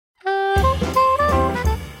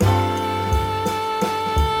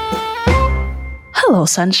Hello,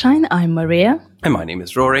 Sunshine. I'm Maria. And my name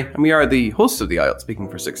is Rory, and we are the hosts of the IELTS Speaking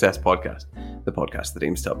for Success podcast, the podcast that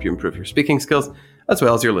aims to help you improve your speaking skills, as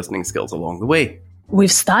well as your listening skills along the way. We've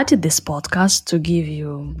started this podcast to give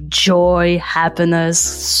you joy, happiness,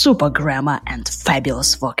 super grammar, and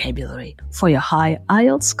fabulous vocabulary for your high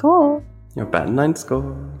IELTS score. Your band 9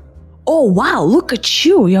 score. Oh, wow, look at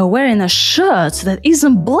you. You're wearing a shirt that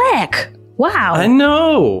isn't black. Wow. I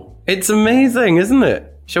know. It's amazing, isn't it?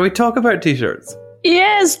 Shall we talk about t-shirts?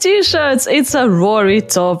 Yes, t-shirts. It's a Rory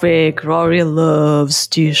topic. Rory loves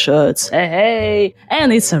t-shirts. Hey.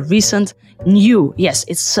 And it's a recent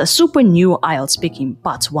it's a super new IELTS Speaking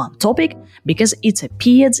Part 1 topic because it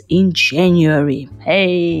appeared in January.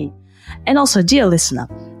 Hey. And also, dear listener,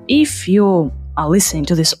 if you are listening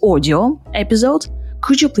to this audio episode,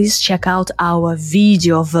 could you please check out our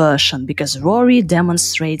video version because Rory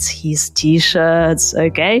demonstrates his t-shirts,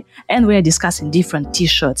 okay? And we are discussing different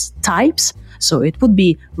t-shirts types, so it would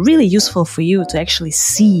be really useful for you to actually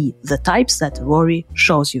see the types that Rory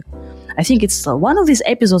shows you. I think it's one of these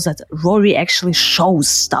episodes that Rory actually shows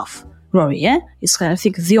stuff. Rory, yeah? It's, I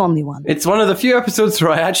think, the only one. It's one of the few episodes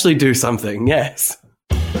where I actually do something, yes.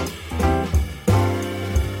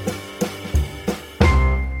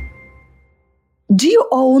 Do you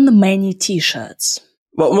own many t-shirts?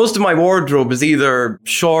 Well, most of my wardrobe is either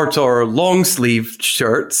short or long-sleeved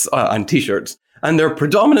shirts and t-shirts, and they're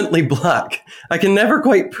predominantly black. I can never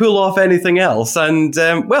quite pull off anything else, and,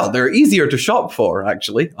 they're easier to shop for,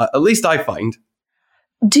 actually. At least I find.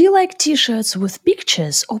 Do you like t-shirts with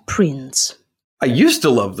pictures or prints? I used to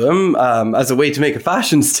love them as a way to make a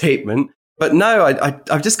fashion statement, but now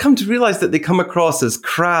I've just come to realize that they come across as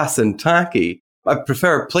crass and tacky. I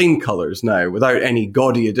prefer plain colours now, without any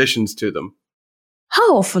gaudy additions to them.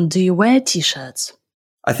 How often do you wear t-shirts?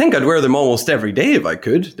 I think I'd wear them almost every day if I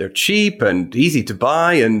could. They're cheap and easy to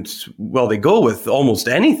buy and, well, they go with almost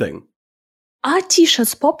anything. Are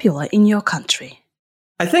t-shirts popular in your country?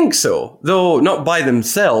 I think so, though not by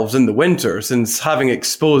themselves in the winter, since having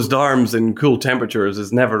exposed arms in cool temperatures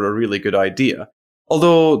is never a really good idea.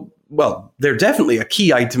 Although, well, they're definitely a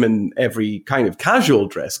key item in every kind of casual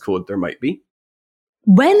dress code there might be.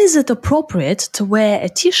 When is it appropriate to wear a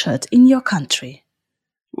t-shirt in your country?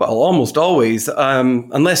 Well, almost always,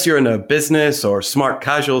 unless you're in a business or smart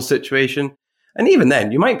casual situation. And even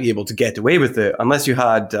then, you might be able to get away with it, unless you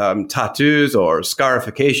had tattoos or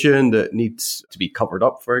scarification that needs to be covered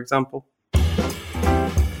up, for example.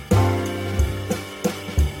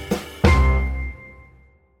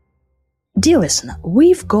 Dear listener,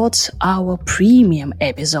 we've got our premium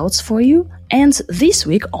episodes for you, and this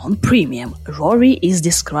week on Premium, Rory is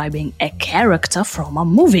describing a character from a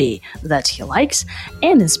movie that he likes,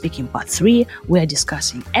 and in Speaking Part 3, we are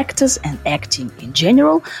discussing actors and acting in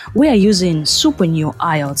general. We are using super new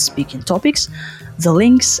IELTS speaking topics. The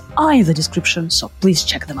links are in the description, so please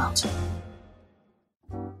check them out.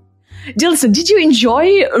 Dear listener, did you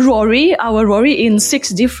enjoy our Rory in 6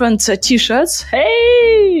 different t-shirts?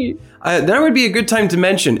 Hey! Now would be a good time to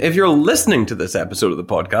mention, if you're listening to this episode of the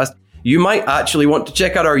podcast, you might actually want to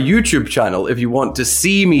check out our YouTube channel if you want to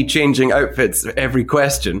see me changing outfits every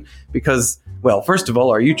question. Because, well, first of all,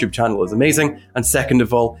 our YouTube channel is amazing. And second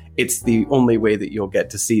of all, it's the only way that you'll get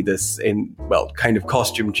to see this in, well, kind of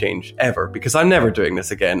costume change ever. Because I'm never doing this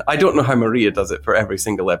again. I don't know how Maria does it for every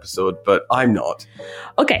single episode, but I'm not.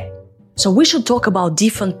 Okay, so we should talk about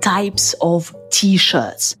different types of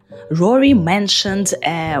t-shirts. Rory mentioned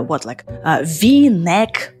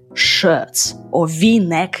V-neck shirts or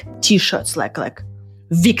V-neck t-shirts, like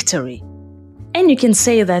victory. And you can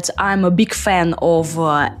say that I'm a big fan of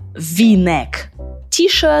V-neck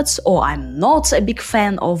t-shirts, or I'm not a big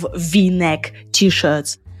fan of V-neck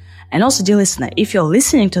t-shirts. And also, dear listener, if you're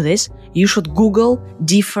listening to this, you should Google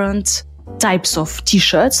different types of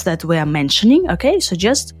t-shirts that we are mentioning, okay? So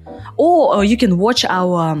or you can watch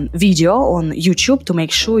our video on YouTube to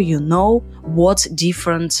make sure you know what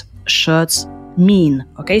different shirts mean,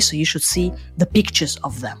 okay? So you should see the pictures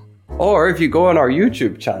of them. Or if you go on our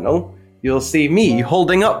YouTube channel, you'll see me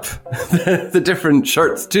holding up the different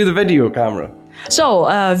shirts to the video camera. So,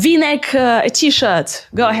 V-neck t-shirt,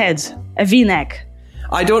 go ahead, a V-neck.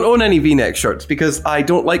 I don't own any V-neck shirts because I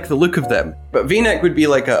don't like the look of them. But V-neck would be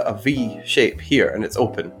like a V shape here and it's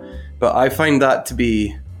open. But I find that to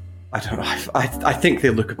be, I don't know, I think they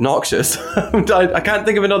look obnoxious. I can't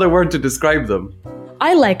think of another word to describe them.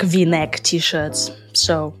 I like V-neck t-shirts.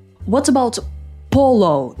 So what about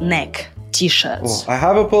polo neck t-shirts? Oh, I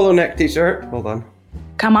have a polo neck t-shirt. Hold on.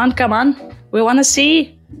 Come on. We want to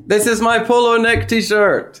see. This is my polo neck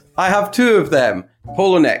t-shirt. I have 2 of them.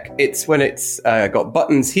 Polo neck. It's when it's got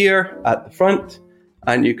buttons here at the front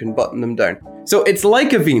and you can button them down. So it's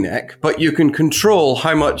like a V-neck, but you can control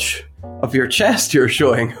how much of your chest you're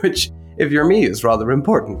showing, which, if you're me, is rather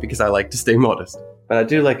important because I like to stay modest. But I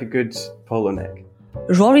do like a good polo neck.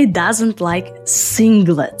 Rory doesn't like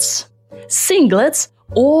singlets. Singlets,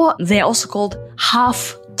 or they're also called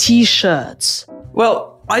half t-shirts.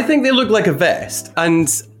 Well, I think they look like a vest, and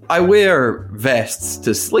I wear vests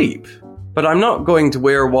to sleep, but I'm not going to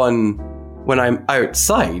wear one when I'm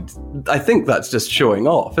outside. I think that's just showing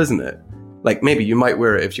off, isn't it? Like, maybe you might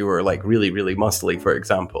wear it if you were, like, really, really muscly, for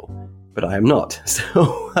example. But I am not,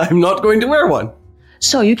 so I'm not going to wear one.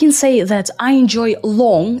 So you can say that I enjoy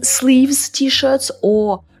long sleeves t-shirts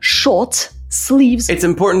or short sleeves. It's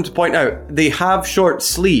important to point out, they have short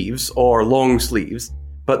sleeves or long sleeves,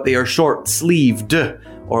 but they are short-sleeved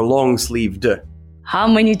or long-sleeved. How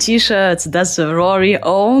many t-shirts does Rory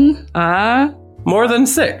own? More than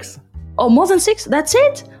 6. Oh, more than 6? That's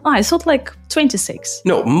it? Oh, I thought like 26.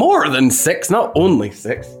 No, more than 6, not only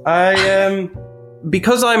 6.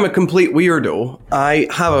 Because I'm a complete weirdo, I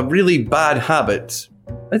have a really bad habit.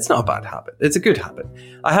 It's not a bad habit, it's a good habit.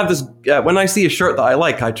 I have this, when I see a shirt that I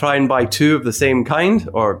like, I try and buy 2 of the same kind,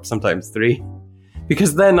 or sometimes 3.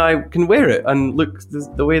 Because then I can wear it and look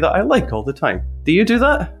the way that I like all the time. Do you do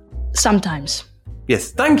that? Sometimes.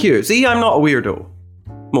 Yes, thank you. See, I'm not a weirdo.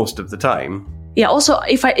 Most of the time. Yeah, also,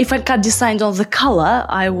 if I can't decide on the color,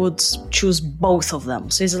 I would choose both of them.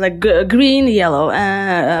 So it's like green, yellow,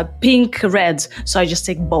 pink, red. So I just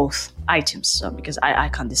take both items because I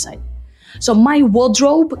can't decide. So my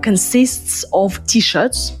wardrobe consists of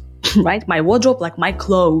t-shirts, right? My wardrobe, like my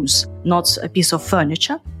clothes, not a piece of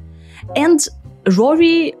furniture. And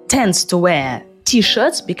Rory tends to wear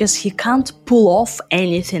t-shirts because he can't pull off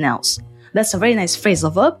anything else. That's a very nice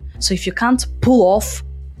phrasal verb. So if you can't pull off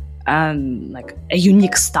like a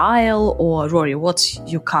unique style, or Rory, what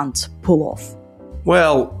you can't pull off?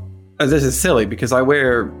 Well, this is silly because I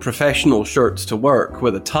wear professional shirts to work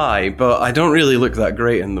with a tie, but I don't really look that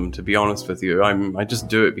great in them, to be honest with you. I just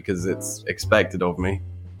do it because it's expected of me.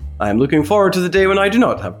 I am looking forward to the day when I do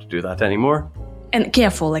not have to do that anymore. And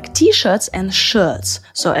careful, like t-shirts and shirts.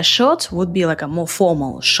 So a shirt would be like a more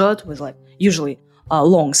formal shirt with like usually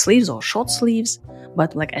long sleeves or short sleeves,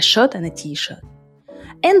 but like a shirt and a t-shirt.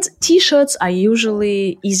 And t-shirts are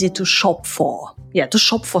usually easy to shop for. Yeah, to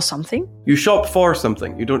shop for something. You shop for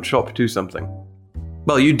something. You don't shop to something.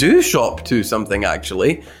 Well, you do shop to something,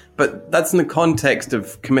 actually, but that's in the context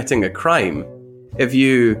of committing a crime. If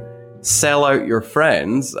you sell out your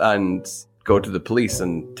friends and go to the police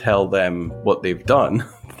and tell them what they've done,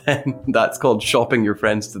 then that's called shopping your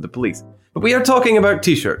friends to the police. But we are talking about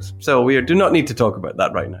t-shirts, so we do not need to talk about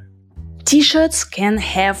that right now. T-shirts can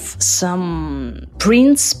have some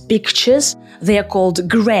prints, pictures. They are called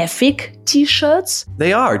graphic t-shirts.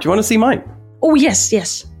 They are. Do you want to see mine? Oh, yes,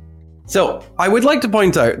 yes. So, I would like to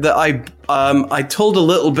point out that I told a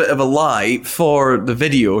little bit of a lie for the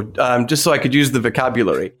video, just so I could use the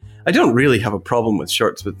vocabulary. I don't really have a problem with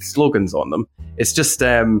shirts with slogans on them. It's just,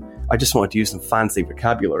 I just wanted to use some fancy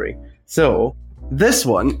vocabulary. So, this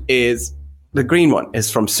one is... The green one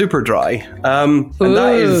is from Superdry, and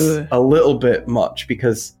that is a little bit much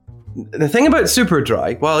because the thing about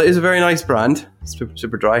Superdry, while it is a very nice brand,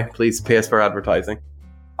 Superdry, please pay us for advertising,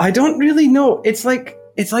 I don't really know. It's like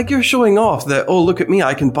you're showing off that, oh, look at me,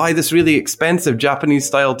 I can buy this really expensive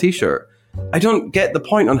Japanese-style t-shirt. I don't get the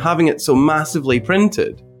point on having it so massively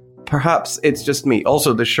printed. Perhaps it's just me.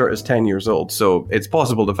 Also, this shirt is 10 years old, so it's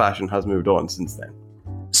possible the fashion has moved on since then.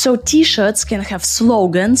 So t-shirts can have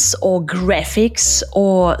slogans or graphics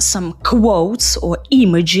or some quotes or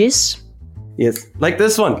images. Yes, like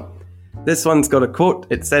this one. This one's got a quote.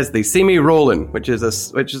 It says, "They see me rolling," which is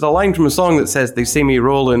a line from a song that says, "They see me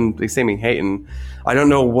rolling, they see me hating." I don't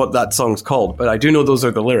know what that song's called, but I do know those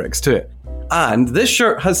are the lyrics to it. And this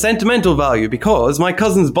shirt has sentimental value because my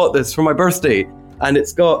cousins bought this for my birthday, and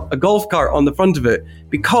it's got a golf cart on the front of it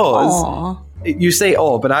because... Aww. You say,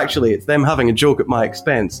 oh, but actually it's them having a joke at my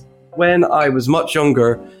expense. When I was much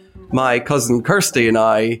younger, my cousin Kirsty and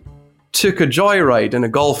I took a joyride in a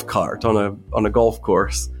golf cart on a golf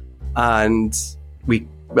course, and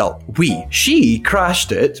she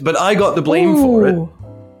crashed it, but I got the blame for it.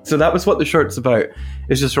 So that was what the shirt's about.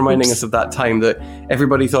 It's just reminding us of that time that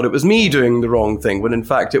everybody thought it was me doing the wrong thing, when in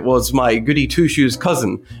fact it was my goody two-shoes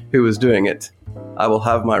cousin who was doing it. I will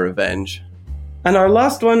have my revenge. And our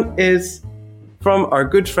last one is from our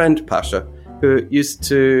good friend Pasha, who used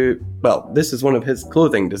to, this is one of his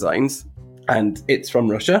clothing designs, and it's from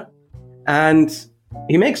Russia. And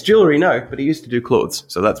he makes jewelry now, but he used to do clothes.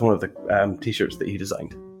 So that's one of the t-shirts that he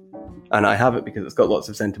designed. And I have it because it's got lots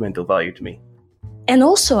of sentimental value to me. And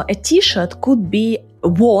also, a t-shirt could be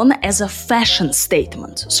worn as a fashion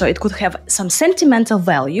statement. So it could have some sentimental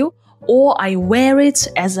value, or I wear it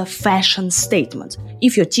as a fashion statement.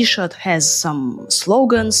 If your t-shirt has some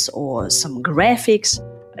slogans or some graphics,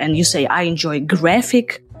 and you say, I enjoy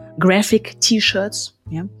graphic t-shirts,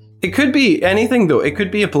 yeah. It could be anything, though. It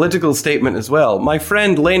could be a political statement as well. My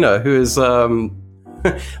friend Lena, who is,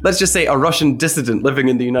 let's just say, a Russian dissident living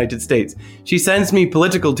in the United States, she sends me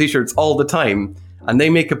political t-shirts all the time, and they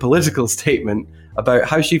make a political statement about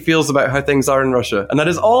how she feels about how things are in Russia. And that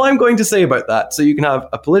is all I'm going to say about that. So you can have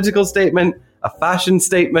a political statement, a fashion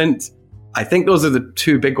statement. I think those are the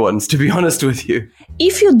two big ones, to be honest with you.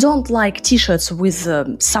 If you don't like t-shirts with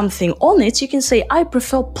something on it, you can say, I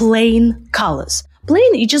prefer plain colors.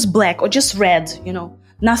 Plain is just black or just red,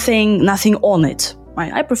 nothing on it.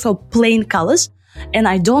 Right? I prefer plain colors, and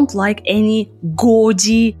I don't like any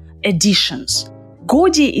gaudy additions.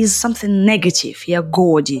 Gaudy is something negative, yeah,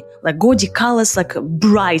 gaudy. Like gaudy colors, like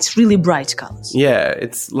bright, really bright colors. Yeah,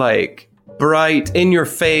 it's like bright, in your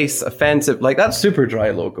face, offensive. Like that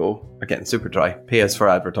Superdry logo. Again, Superdry, pay us for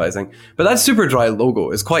advertising. But that Superdry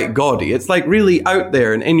logo is quite gaudy. It's like really out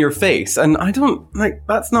there and in your face. And I don't,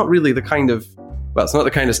 that's not really the kind of, it's not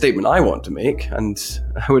the kind of statement I want to make. And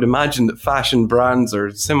I would imagine that fashion brands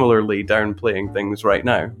are similarly downplaying things right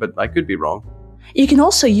now. But I could be wrong. You can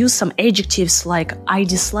also use some adjectives like I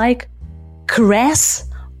dislike crass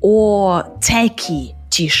or tacky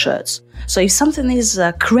t-shirts. So if something is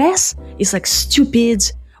crass, it's like stupid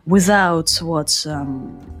without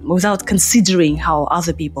considering how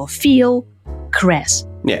other people feel. Crass.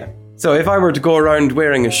 Yeah. So if I were to go around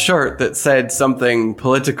wearing a shirt that said something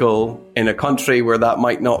political in a country where that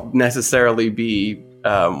might not necessarily be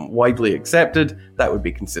widely accepted, that would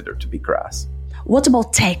be considered to be crass. What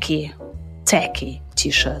about tacky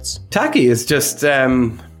t-shirts? Tacky is just,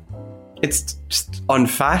 it's just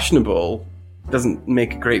unfashionable. Doesn't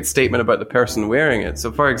make a great statement about the person wearing it.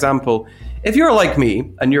 So, for example, if you're like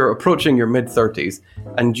me and you're approaching your mid-30s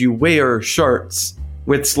and you wear shirts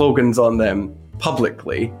with slogans on them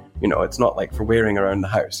publicly, it's not like for wearing around the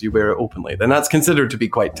house, you wear it openly, then that's considered to be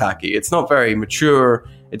quite tacky. It's not very mature.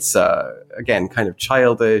 It's, again, kind of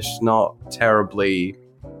childish, not terribly...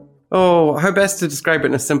 Oh, how best to describe it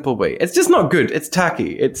in a simple way? It's just not good. It's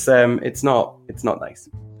tacky. It's not nice.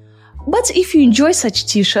 But if you enjoy such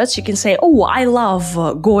t-shirts, you can say, oh, I love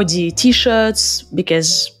gaudy t-shirts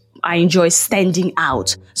because I enjoy standing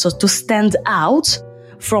out. So to stand out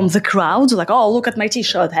from the crowd, like, oh, look at my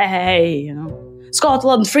t-shirt. Hey,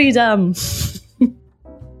 Scotland, freedom.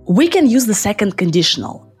 We can use the second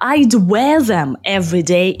conditional. I'd wear them every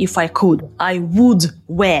day if I could. I would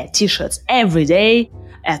wear t-shirts every day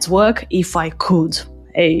at work if I could.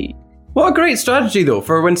 Hey. What a great strategy, though,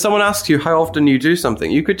 for when someone asks you how often you do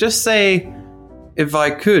something. You could just say, if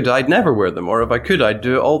I could, I'd never wear them, or if I could, I'd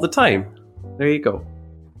do it all the time. There you go.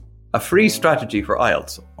 A free strategy for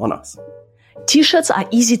IELTS on us. T-shirts are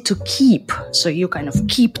easy to keep, so you kind of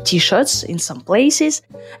keep t-shirts in some places,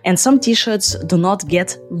 and some t-shirts do not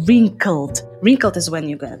get wrinkled. Wrinkled is when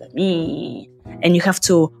you're gonna and you have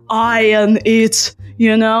to iron it,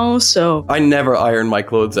 so... I never iron my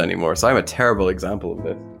clothes anymore, so I'm a terrible example of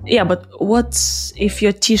this. Yeah, but what if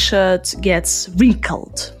your t-shirt gets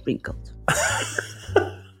wrinkled?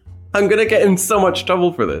 I'm gonna get in so much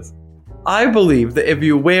trouble for this. I believe that if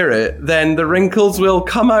you wear it, then the wrinkles will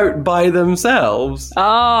come out by themselves.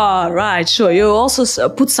 Ah, right, sure. You also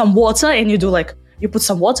put some water and you put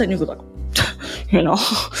some water and you go like,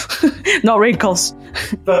 no wrinkles.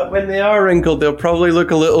 But when they are wrinkled, they'll probably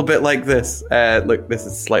look a little bit like this. Look, this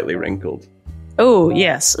is slightly wrinkled. Oh,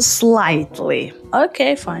 yes, slightly.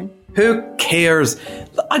 Okay, fine. Who cares?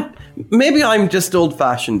 Maybe I'm just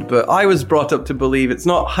old-fashioned, but I was brought up to believe it's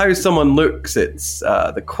not how someone looks, it's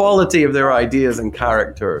the quality of their ideas and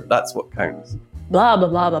character. That's what counts. Blah, blah,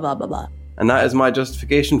 blah, blah, blah, blah, blah. And that is my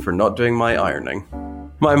justification for not doing my ironing.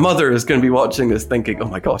 My mother is going to be watching this thinking, oh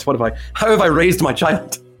my gosh, how have I raised my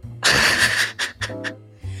child?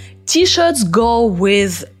 T-shirts go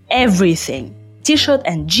with everything. T-shirt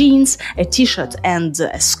and jeans, a t-shirt and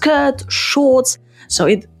a skirt, shorts. So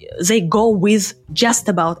they go with just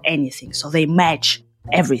about anything. So they match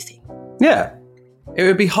everything. Yeah. It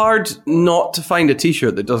would be hard not to find a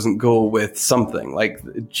t-shirt that doesn't go with something. Like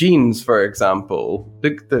jeans, for example.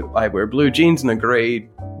 I wear blue jeans and a grey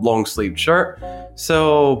long-sleeved shirt.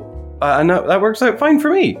 So and that works out fine for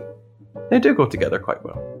me. They do go together quite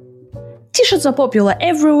well. T-shirts are popular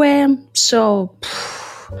everywhere. So...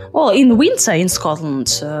 Well, in winter in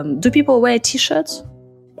Scotland, do people wear t-shirts?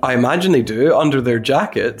 I imagine they do, under their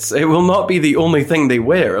jackets. It will not be the only thing they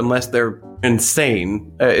wear unless they're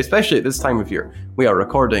insane, especially at this time of year. We are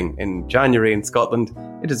recording in January in Scotland.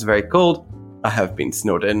 It is very cold. I have been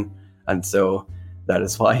snowed in, and so that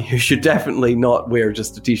is why you should definitely not wear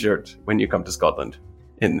just a t-shirt when you come to Scotland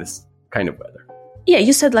in this kind of weather. Yeah,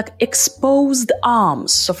 you said like exposed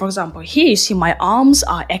arms. So for example, here you see my arms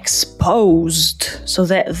are exposed, so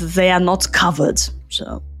that they are not covered.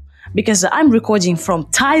 So because I'm recording from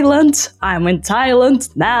Thailand, I'm in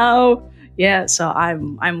Thailand now. Yeah, so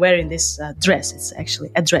I'm wearing this dress. It's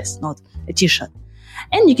actually a dress, not a t-shirt.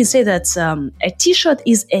 And you can say that a t-shirt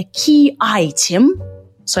is a key item,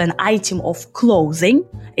 so an item of clothing,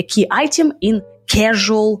 a key item in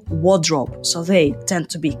casual wardrobe. So they tend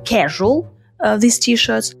to be casual, these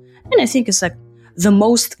t-shirts. And I think it's like the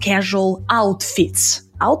most casual outfits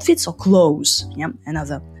or clothes, yeah,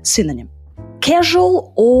 another synonym.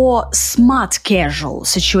 Casual or smart casual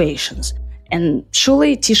situations. And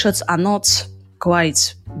surely t-shirts are not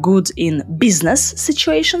quite good in business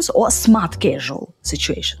situations or smart casual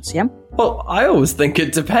situations, yeah? Well, I always think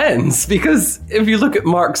it depends, because if you look at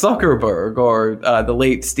Mark Zuckerberg or the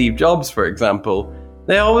late Steve Jobs, for example,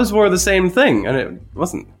 they always wore the same thing, and it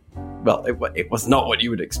wasn't, well, it was not what you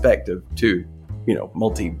would expect of two,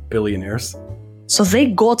 multi-billionaires. So they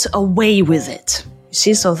got away with it. You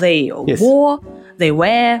see, so they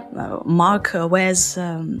wear, Mark wears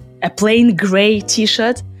a plain grey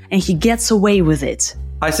t-shirt, and he gets away with it.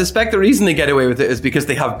 I suspect the reason they get away with it is because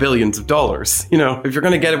they have billions of dollars. If you're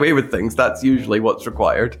going to get away with things, that's usually what's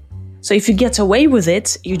required. So if you get away with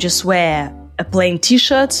it, you just wear a plain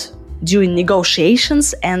t-shirt during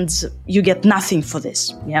negotiations and you get nothing for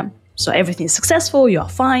this, yeah? So everything is successful, you are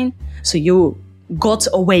fine, so you got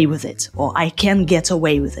away with it, or I can get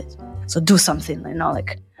away with it. So do something,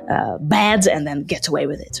 bad and then get away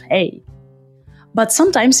with it. Hey. But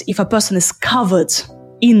sometimes if a person is covered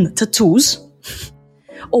in tattoos,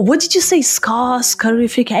 or what did you say?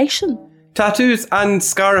 Scarification? Tattoos and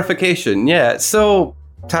scarification, yeah. So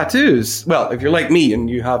tattoos, well, if you're like me and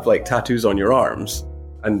you have tattoos on your arms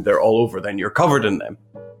and they're all over, then you're covered in them.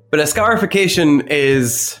 But a scarification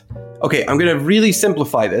is, okay, I'm going to really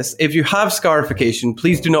simplify this. If you have scarification,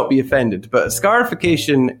 please do not be offended. But a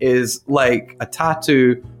scarification is like a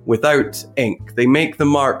tattoo without ink. They make the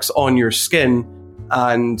marks on your skin,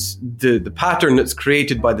 and the pattern that's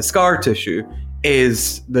created by the scar tissue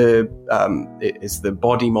is the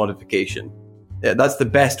body modification. Yeah, that's the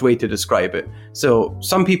best way to describe it. So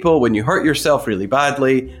some people, when you hurt yourself really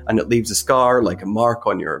badly and it leaves a scar, like a mark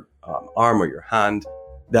on your arm or your hand,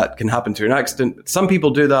 that can happen through an accident. But some people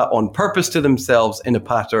do that on purpose to themselves in a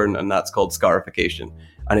pattern, and that's called scarification.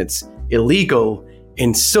 And it's illegal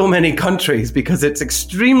in so many countries because it's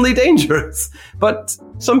extremely dangerous. But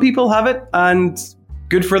some people have it, and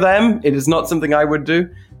good for them. It is not something I would do,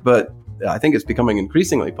 but I think it's becoming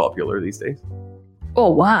increasingly popular these days.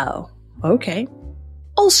 Oh, wow. Okay.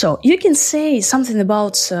 Also, you can say something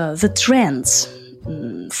about the trends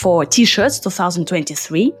for t-shirts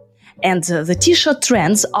 2023. And the t-shirt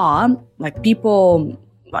trends are, people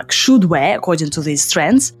should wear, according to these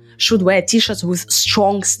trends, should wear t-shirts with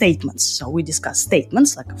strong statements. So we discuss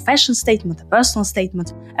statements, like a fashion statement, a personal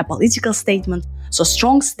statement, a political statement. So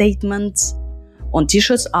strong statements on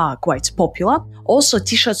t-shirts are quite popular. Also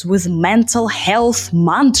t-shirts with mental health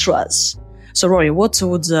mantras. So Rory, what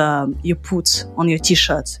would you put on your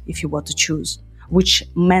t-shirt if you were to choose? Which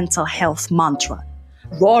mental health mantra?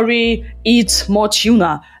 Rory, eat more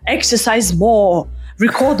tuna, exercise more,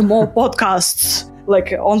 record more podcasts,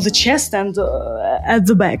 on the chest and at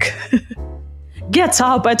the back. Get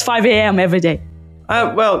up at 5 a.m. every day.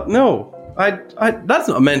 Well, no. That's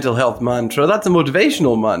not a mental health mantra. That's a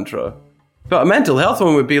motivational mantra. But a mental health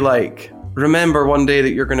one would be remember one day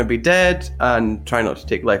that you're going to be dead and try not to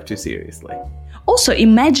take life too seriously. Also,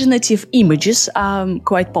 imaginative images are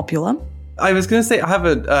quite popular. I was going to say, I have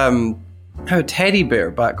a teddy bear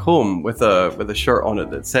back home with a shirt on it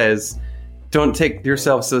that says, "Don't take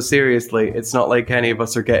yourself so seriously. It's not like any of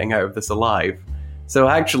us are getting out of this alive." So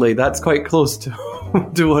actually, that's quite close to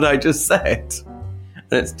what I just said.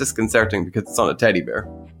 And it's disconcerting because it's on a teddy bear.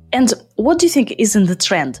 And what do you think is in the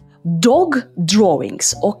trend? Dog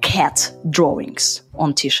drawings or cat drawings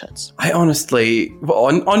on t-shirts? I honestly...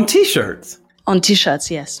 On t-shirts? On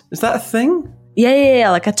t-shirts, yes. Is that a thing? Yeah,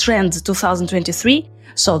 like a trend 2023.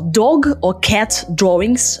 So dog or cat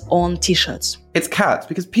drawings on t-shirts. It's cats,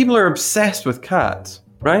 because people are obsessed with cats,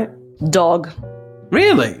 right? Dog.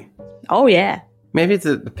 Really? Oh, yeah. Maybe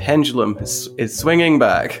the pendulum is swinging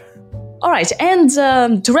back. All right, and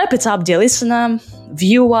to wrap it up, dear listener,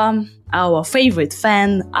 viewer, our favorite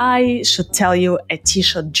fan, I should tell you a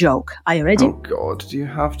t-shirt joke. Are you ready? Oh, God, do you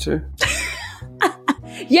have to?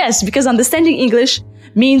 Yes, because understanding English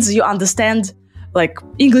means you understand like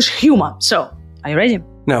English humor. So, are you ready?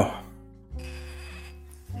 No.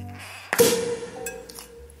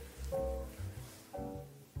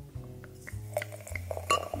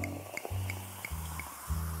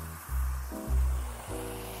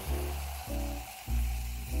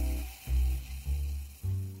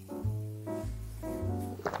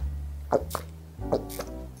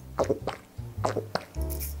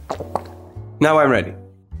 Now I'm ready.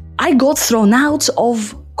 I got thrown out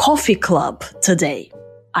of coffee club today.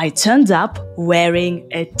 I turned up wearing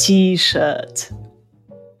a t-shirt.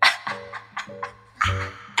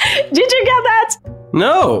 Did you get that?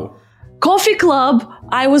 No. Coffee club,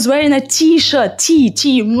 I was wearing a t-shirt. T.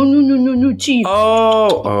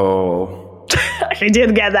 Oh. I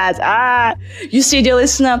didn't get that. You see, dear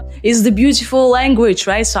listener, it's the beautiful language,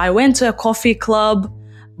 right? So I went to a coffee club,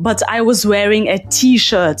 but I was wearing a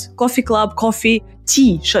t-shirt. Coffee club, coffee,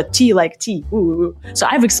 t-shirt, tea like tea. Ooh. So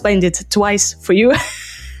I've explained it twice for you.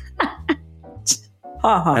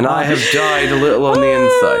 And I have died a little on the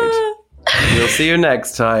inside. We'll see you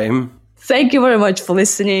next time. Thank you very much for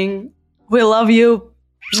listening. We love you.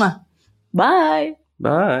 Mwah. Bye.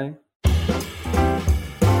 Bye.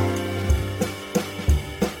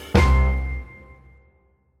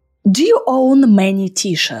 Do you own many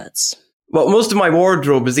t-shirts? Well, most of my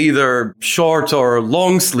wardrobe is either short or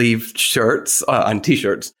long-sleeved shirts and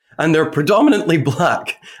t-shirts, and they're predominantly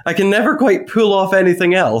black. I can never quite pull off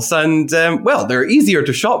anything else, and, well, they're easier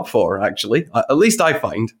to shop for, actually. At least I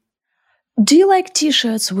find. Do you like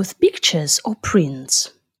t-shirts with pictures or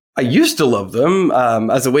prints? I used to love them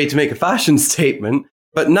as a way to make a fashion statement,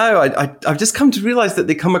 but now I've just come to realize that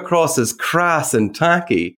they come across as crass and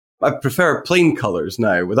tacky. I prefer plain colours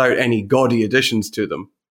now, without any gaudy additions to them.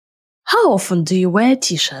 How often do you wear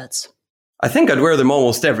t-shirts? I think I'd wear them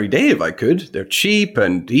almost every day if I could. They're cheap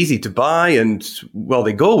and easy to buy and, well,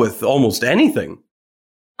 they go with almost anything.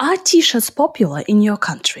 Are t-shirts popular in your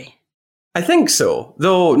country? I think so,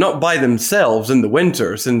 though not by themselves in the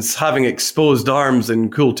winter, since having exposed arms in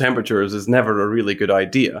cool temperatures is never a really good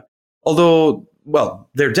idea. Although, well,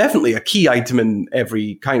 they're definitely a key item in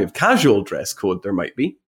every kind of casual dress code there might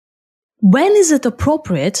be. When is it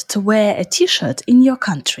appropriate to wear a t-shirt in your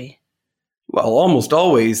country? Well, almost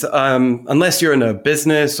always, unless you're in a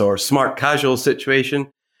business or smart casual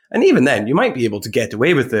situation. And even then, you might be able to get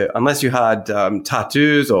away with it, unless you had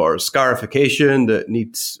tattoos or scarification that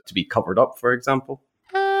needs to be covered up, for example.